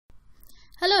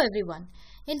Hello everyone.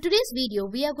 In today's video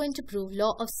we are going to prove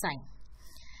law of sine.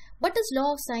 What does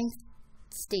law of sine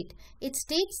state? It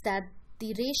states that the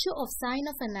ratio of sine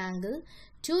of an angle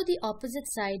to the opposite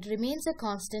side remains a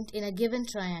constant in a given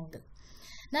triangle.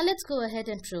 Now let's go ahead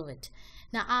and prove it.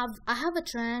 Now I have a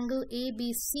triangle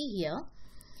ABC here.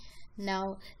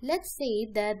 Now let's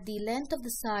say that the length of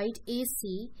the side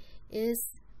AC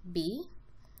is B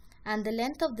and the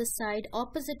length of the side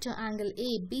opposite to angle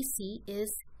ABC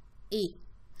is A.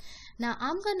 Now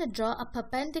I'm going to draw a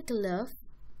perpendicular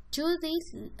to the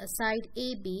side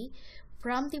AB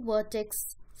from the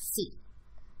vertex C.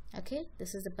 Okay,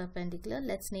 this is the perpendicular.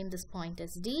 Let's name this point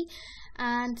as D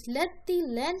and let the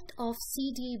length of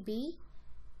CD be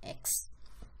X.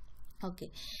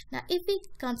 Okay, now if we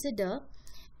consider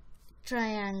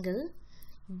triangle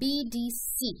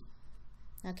BDC,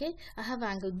 okay, I have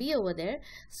angle B over there,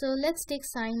 so let's take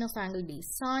sine of angle B.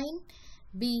 Sine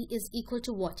B is equal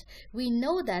to what? We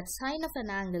know that sine of an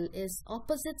angle is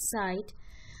opposite side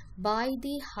by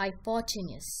the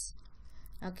hypotenuse.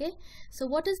 Okay, so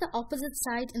what is the opposite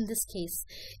side in this case?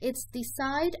 It's the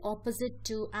side opposite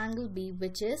to angle B,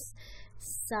 which is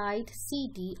side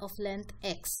CD of length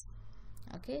X.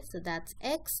 Okay, so that's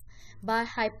X by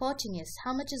hypotenuse.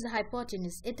 How much is the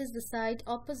hypotenuse? It is the side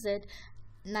opposite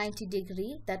 90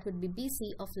 degree, that would be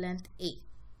BC of length A.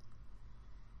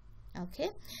 Okay,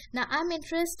 now I'm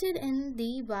interested in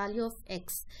the value of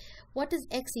X. What is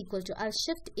X equal to? I'll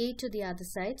shift A to the other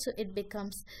side, so it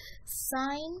becomes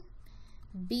sine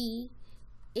B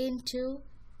into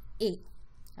A.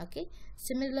 Okay,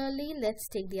 similarly let's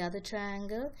take the other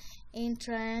triangle. In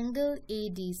triangle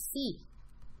ADC,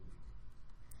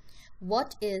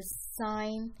 what is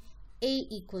sine A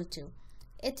equal to?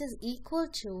 It is equal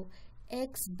to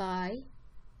X by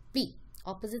B,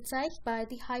 opposite side by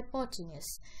the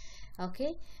hypotenuse.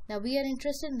 Okay, now we are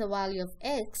interested in the value of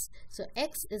X, so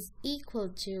X is equal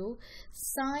to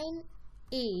sine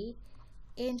A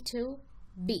into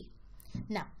B.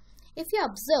 Now if you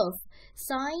observe,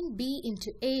 sine B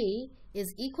into A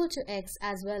is equal to X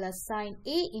as well as sine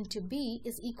A into B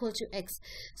is equal to X.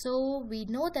 So we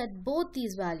know that both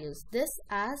these values, this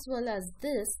as well as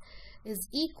this, is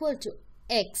equal to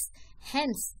X,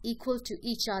 hence equal to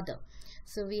each other.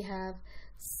 So we have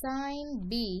sine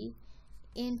B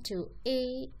into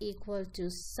A equal to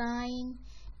sine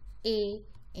A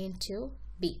into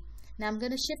B. Now I'm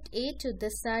going to shift A to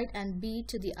this side and B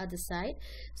to the other side.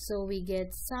 So we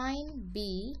get sine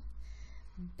B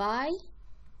by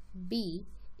B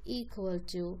equal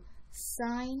to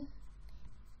sine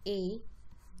A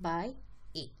by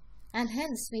A. And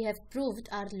hence we have proved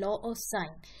our law of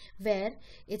sine, where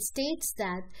it states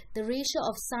that the ratio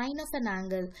of sine of an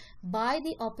angle by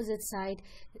the opposite side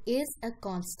is a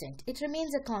constant. It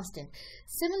remains a constant.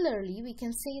 Similarly, we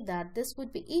can say that this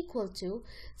would be equal to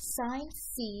sine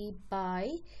C by,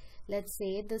 let's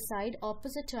say the side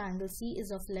opposite to angle C is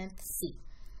of length C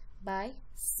by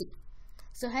C.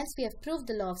 So hence we have proved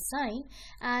the law of sine,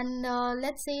 and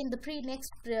let's say in the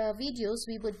next videos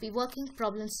we would be working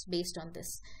problems based on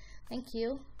this. Thank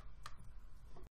you.